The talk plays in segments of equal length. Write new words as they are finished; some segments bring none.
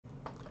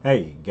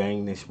Hey,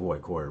 gang, this your boy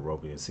Corey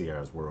Roby and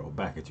CR's World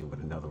back at you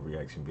with another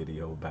reaction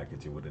video, back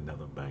at you with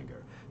another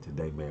banger.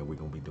 Today, man, we're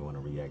going to be doing a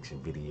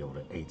reaction video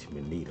to H.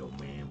 Moneda,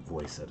 man,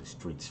 voice of the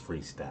streets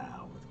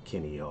freestyle with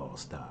Kenny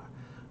ALLSTAR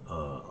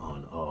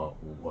on all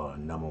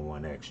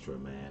 #1 extra,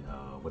 man.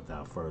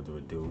 Without further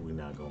ado, we're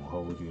not going to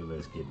hold you.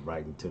 Let's get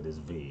right into this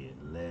vid.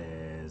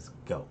 Let's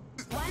go.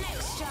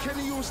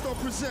 Kenny ALLSTAR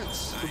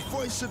presents the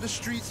voice of the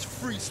streets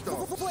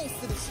freestyle.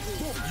 Voice of the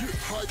street.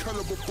 High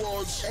caliber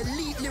bars,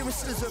 Elite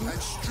lyricism. and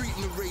street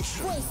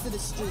narration. Voice of the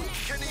street.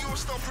 Kenny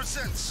ALLSTAR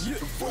presents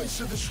the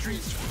voice of the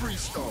streets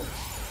freestyle.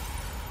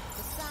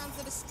 The sounds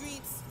of the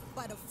streets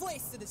by the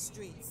voice of the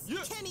streets.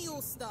 Kenny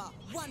ALLSTAR,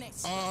 1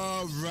 extra.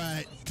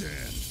 Alright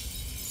then.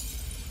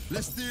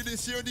 Let's do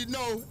this, you already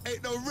know.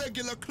 Ain't no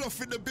regular cloth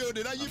in the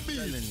building, how you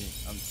mean?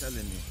 I'm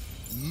telling you.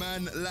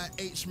 Man like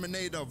H.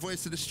 Moneda,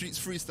 voice of the streets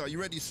freestyle. You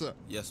ready, sir?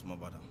 Yes, my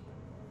brother.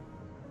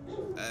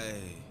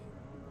 Hey.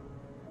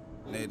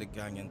 Nada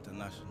Gang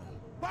International.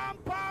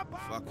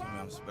 Fuck me,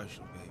 I'm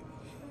special,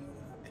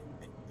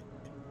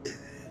 baby.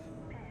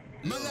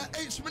 Man like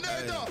H.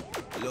 Moneda.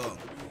 Hey, look,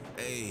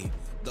 hey.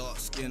 Dark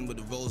skin with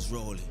the rose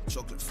rolling,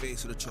 chocolate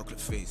face with a chocolate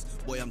face.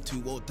 Boy, I'm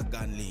too old to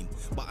gun lean,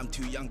 but I'm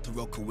too young to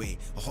rock away.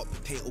 A hot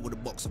potato with a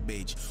box of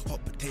beige,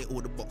 hot potato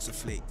with a box of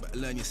flake. Better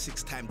learn your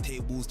 6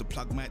 timetables, the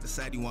plug might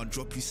decide you want to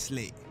drop you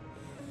slate.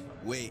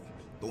 Wait,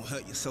 don't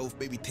hurt yourself,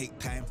 baby, take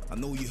time. I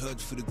know you heard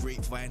through the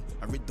grapevine.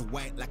 I read the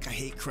white like I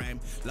hate crime.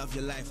 Love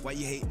your life, why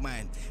you hate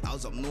mine? I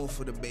was up north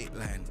for the bait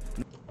line.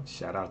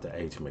 Shout out to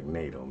H.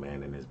 Moneda,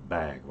 man, in his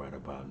bag right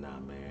about now,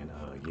 man.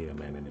 Yeah,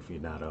 man, and if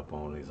you're not up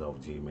on his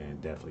OG, man,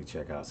 definitely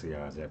check out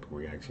CR's epic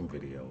reaction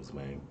videos,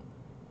 man.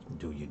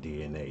 Do your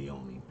DNA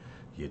on him.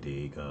 You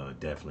dig?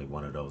 Definitely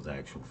one of those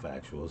actual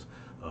factuals.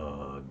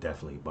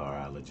 Definitely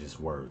biologist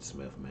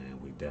wordsmith, man.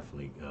 We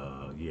definitely,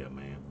 yeah,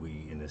 man,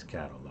 we in this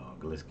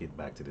catalog. Let's get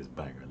back to this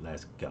banger.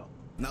 Let's go.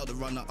 Now the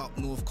runner up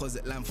north cause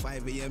it land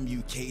 5 AM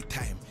UK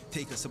time.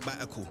 Take a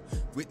sabbatical.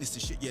 Witness the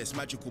shit, yeah, it's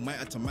magical. Might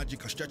add to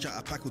magic, I stretch out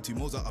a pack or two.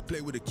 Mozart, I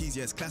play with the keys,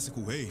 yeah, it's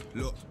classical. Hey,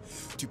 look,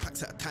 2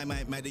 packs at a time, I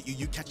ain't mad at you.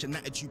 You catch an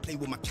attitude, play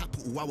with my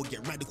capital, I will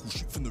get radical.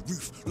 Shoot from the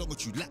roof,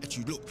 longitude,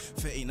 latitude. Look,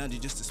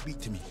 1300 just to speak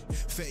to me.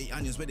 30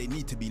 onions where they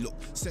need to be.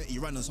 Look, 30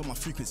 runners on my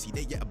frequency.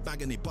 They get a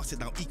bag and they bust it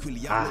down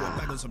equally. I blow a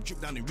bag on some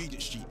drip down in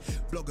Regent Street.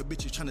 Blogger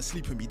bitches trying to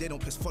sleep with me. They don't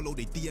press follow,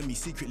 they DM me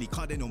secretly.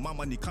 Car they know my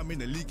money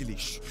coming illegally.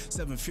 Shh,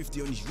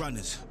 750 on these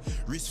runners.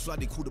 Wrist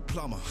flooded, call the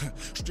plumber.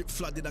 Strip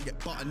flooded, I get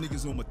butter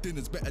niggas on my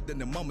dinners better than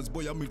the mamas.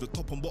 Boy, I move the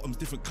top and bottoms,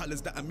 different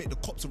colors that I make the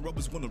cops and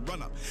robbers wanna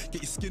run up.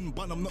 Get your skin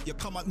bun, I'm not your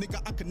come up,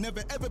 nigga. I can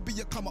never ever be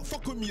your come up.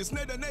 Fuck with me, it's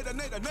nada.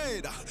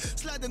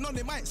 Sliding on,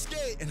 they might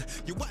skating.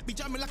 Your white be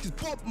jamming like it's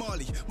Bob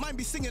Marley. Mine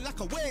be singing like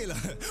a whaler.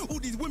 All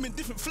these women,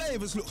 different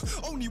flavors. Look,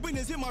 only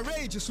winners in my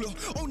rages. Look,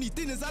 only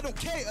dinners I don't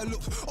cater.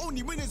 Look,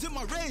 only winners in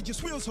my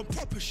rages. We on some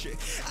proper shit.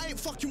 I ain't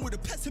fucking with a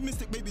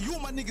pessimistic, baby. All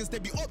my niggas, they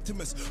be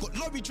optimists. Got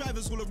lorry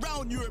drivers all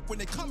around Europe. When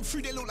they come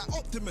through, they look like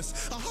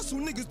Optimus. I hustle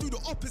niggas do the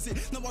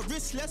opposite. Now my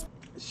wrist less.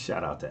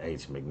 Shout out to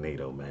H.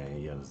 Moneda, man.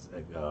 You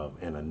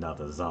in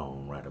another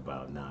zone right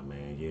about now,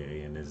 man. Yeah,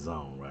 in this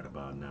zone right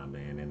about now,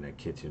 man. In that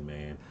kitchen,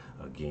 man.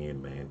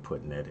 Again, man,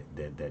 putting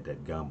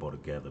that gumbo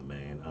together,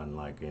 man.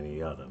 Unlike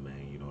any other,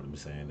 man. You know what I'm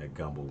saying? That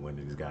gumbo when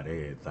it's got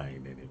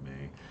everything in it,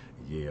 man.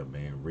 Yeah,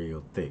 man,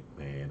 real thick,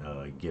 man.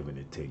 Giving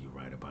it to you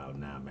right about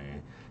now,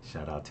 man.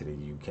 Shout out to the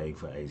UK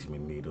for H.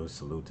 Moneda.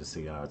 Salute to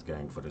CR's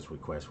gang for this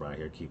request right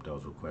here. Keep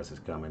those requests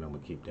coming. I'm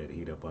gonna keep that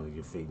heat up under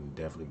your feet and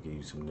definitely give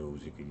you some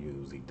news you can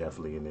use. He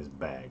definitely in this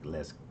bag.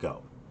 Let's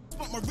go.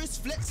 But my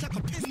wrist flex like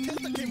a piss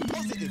test that came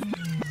positive.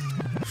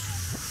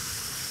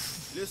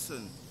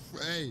 Listen,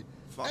 Hey.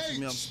 fuck H.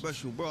 me, I'm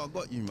special, bro. I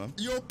got you, man.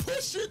 You're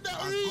pushing that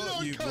I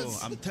got you, bro.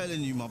 cuz. I'm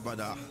telling you, my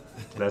brother.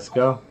 Let's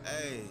go.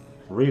 Hey,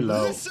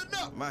 Reload. Listen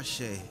up.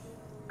 Mache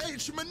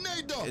H.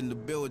 Moneda, in the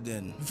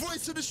building.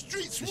 voice of the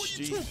streets. The What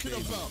you streets, talking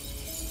baby. about?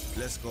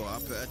 Let's go. I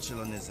put a chill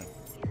on this.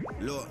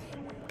 Look,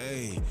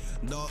 hey,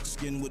 dark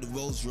skin with the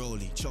rose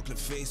rolly, chocolate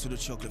face with a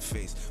chocolate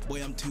face.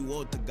 Boy, I'm too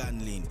old to gun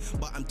lean,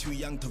 but I'm too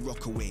young to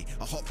rock away.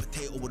 A hot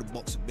potato with a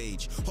box of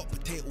beige, hot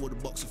potato with a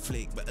box of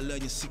flake. Better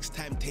learn your 6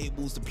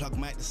 timetables. The plug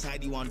might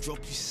decide you want to drop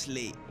you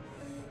slate.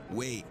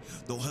 Wait,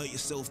 don't hurt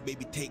yourself,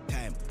 baby, take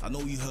time. I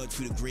know you heard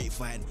through the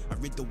grapevine. I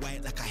read the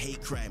white like I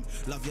hate crime.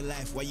 Love your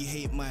life, why you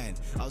hate mine?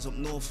 I was up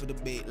north for the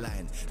bait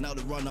line. Now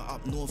the runner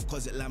up north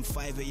cause it land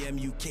 5 AM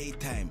UK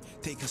time.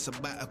 Take a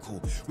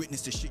sabbatical.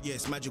 Witness the shit, yeah,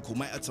 it's magical.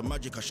 Might add some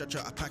magic, I stretch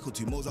out a pack or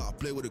two. Mozart, I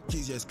play with the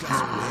keys, yeah, it's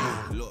classical.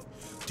 Hey, look,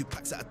 2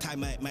 packs at a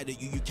time, I ain't mad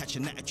at you. You catch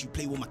an attitude,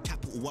 play with my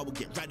capital, I will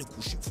get radical.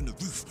 Shoot from the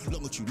roof,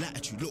 longitude,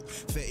 latitude. Look,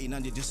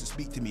 1300 just to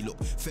speak to me. Look,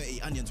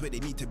 30 onions where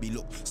they need to be.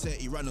 Look,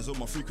 30 runners on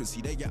my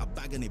frequency. They get a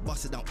bag and they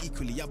bust it down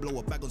equally. I blow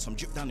a bag on some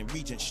drip down in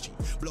Regent Street.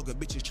 Blogger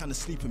bitches trying to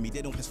sleep with me.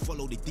 They don't press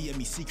follow, they DM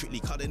me secretly.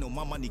 Cause they know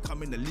my money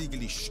coming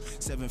illegally. Shh,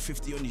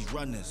 750 on these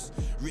runners.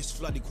 Wrist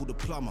flooded, call the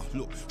plumber.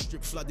 Look,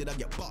 strip flooded, I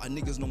get butter.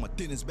 Niggas know my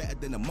dinner's better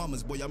than the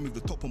mamas. Boy, I move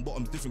the top and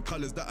bottoms, different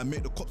colors that I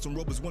make the cops and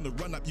robbers wanna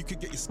run up. You can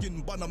get your skin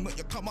bun, I'm not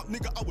your come up,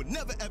 nigga. I would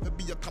never ever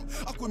be your come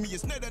up with me.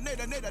 It's nada.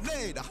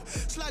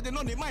 Sliding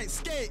on it, might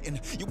skating.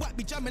 You might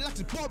be jamming like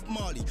it's Bob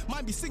Marley,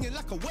 might be singing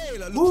like a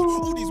whaler. Look,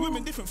 all these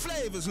women different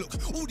flavors. Look,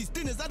 all these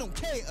dinners I don't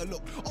cater.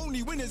 Look,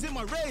 only winners in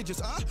my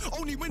radius,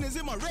 only winners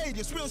in my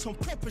radius. Real some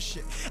prepper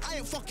shit. I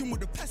ain't fucking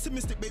with the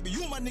pessimistic, baby.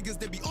 You my niggas,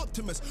 they be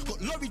optimists.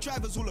 Got lorry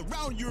drivers all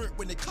around Europe.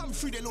 When they come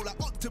through, they look like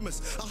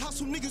Optimus. I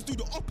hustle niggas do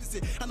the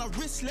opposite, and I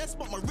risk less,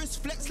 but my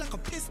wrist flex like a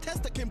piss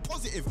test that came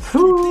positive.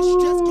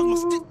 Distress, cause my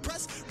stick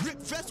press, rip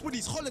vest with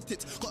these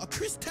holotits. Got a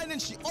Chris 10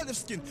 and she olive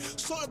skin.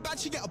 Solid bad,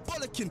 she get a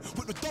bollocking.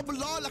 With the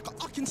double R like a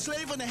ucking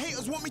slave, and the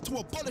haters want me to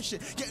abolish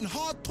it. Getting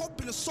hard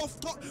top in a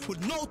soft top,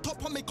 with no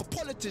top, I make a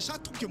politics. I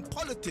talk in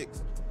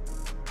politics.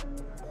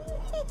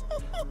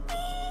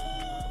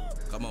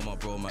 Come on, my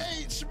bro, man.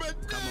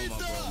 Come on, my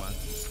bro, man.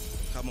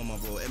 Come on, my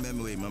bro.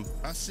 MMA, man.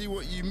 I see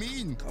what you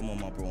mean. Come on,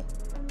 my bro.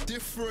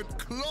 Different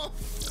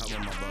cloth. Come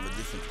on, my brother.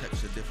 Different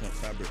texture, different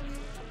fabric.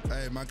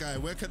 Hey, my guy,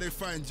 where can they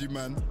find you,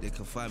 man? They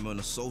can find me on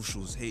the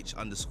socials,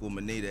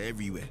 H_Moneda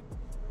everywhere.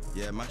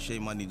 Yeah,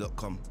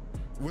 matchaymoney.com.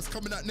 What's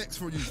coming out next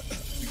for you?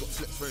 We got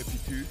Flex Therapy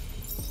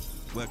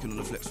 2. Working on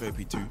the Flex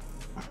Therapy 2.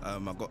 I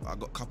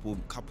got couple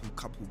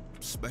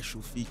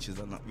special features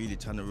I'm not really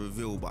trying to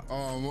reveal, but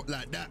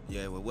like that.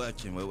 Yeah, we're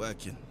working.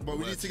 But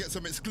we need to get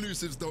some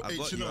exclusives though. I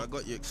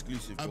got you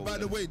exclusive. And by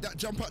the way, that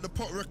Jump Out the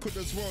Pot record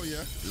as well,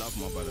 yeah. Love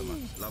my brother,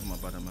 man.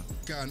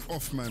 Going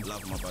off, man.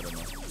 Love my brother,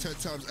 man. 10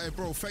 times. Hey,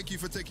 bro, thank you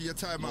for taking your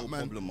time out, man.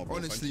 No problem, my bro.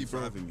 Honestly, thank you bro.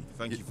 for having me.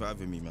 Thank you for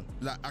having me, man.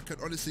 Like, I can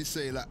honestly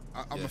say, like,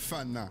 I'm a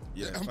fan now.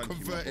 Yeah, I'm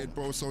converted,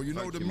 bro. So you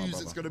know the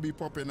music's gonna be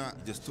popping out.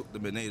 You just took the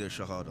MONEDA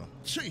Shahada.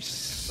 Jeez.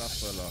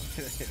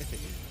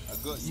 I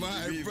got you.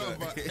 My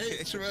brother,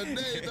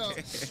 H_Moneda.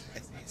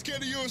 It's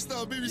Kenny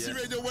All-Star, BBC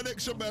Radio 1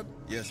 Extra, man.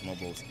 Yes, my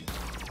broski.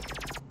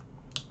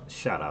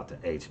 Shout out to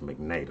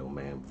H_Moneda,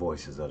 man.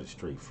 Voices of the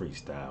Street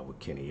freestyle with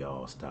Kenny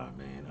All-Star,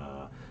 man.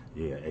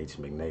 Yeah,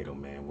 H_Moneda,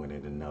 man, went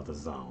in another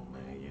zone,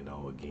 man. You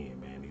know,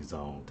 again, man, he's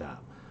on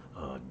top.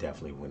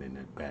 Definitely went in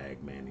that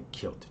bag, man, and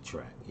killed the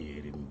track.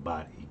 Yeah,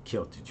 he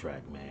killed the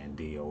track, man.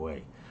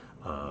 DOA.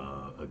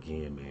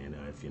 Again, man,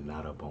 if you're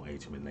not up on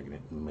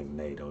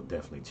H_Moneda,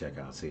 definitely check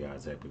out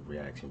CR's Epic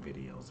Reaction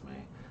videos,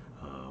 man.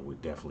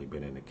 We've definitely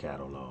been in the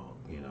catalog,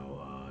 you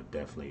know.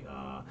 Definitely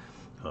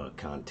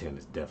content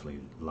is definitely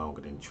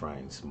longer than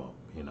train smoke,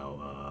 you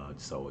know.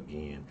 So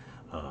again,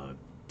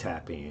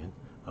 tap in.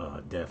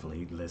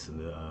 Definitely listen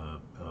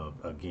to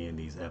again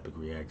these Epic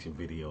Reaction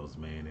videos,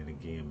 man. And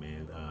again,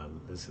 man,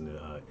 listen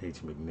to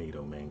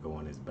H_Moneda, man. Go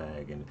in his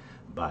bag and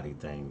body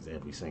things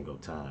every single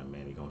time,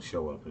 man. He gonna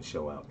show up and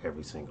show out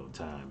every single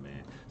time,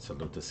 man.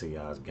 Salute to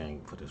CR's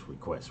gang for this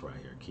request right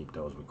here. Keep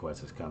those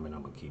requests coming.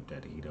 I'm gonna keep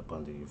that heat up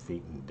under your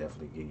feet and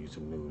definitely give you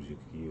some news you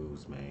can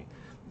use, man.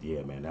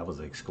 Yeah, man, that was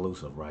an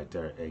exclusive right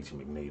there,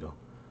 H_Moneda.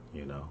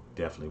 You know,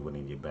 definitely went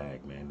in your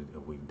bag, man.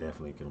 We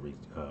definitely can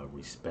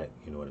respect,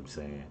 you know what I'm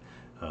saying,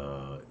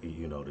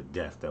 you know, the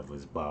depth of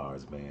his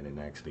bars, man, and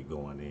actually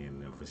going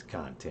in of his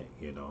content,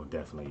 you know.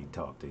 Definitely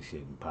talk this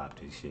shit and pop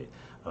this shit.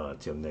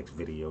 Till next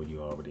video,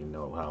 you already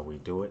know how we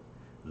do it.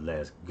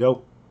 Let's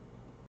go.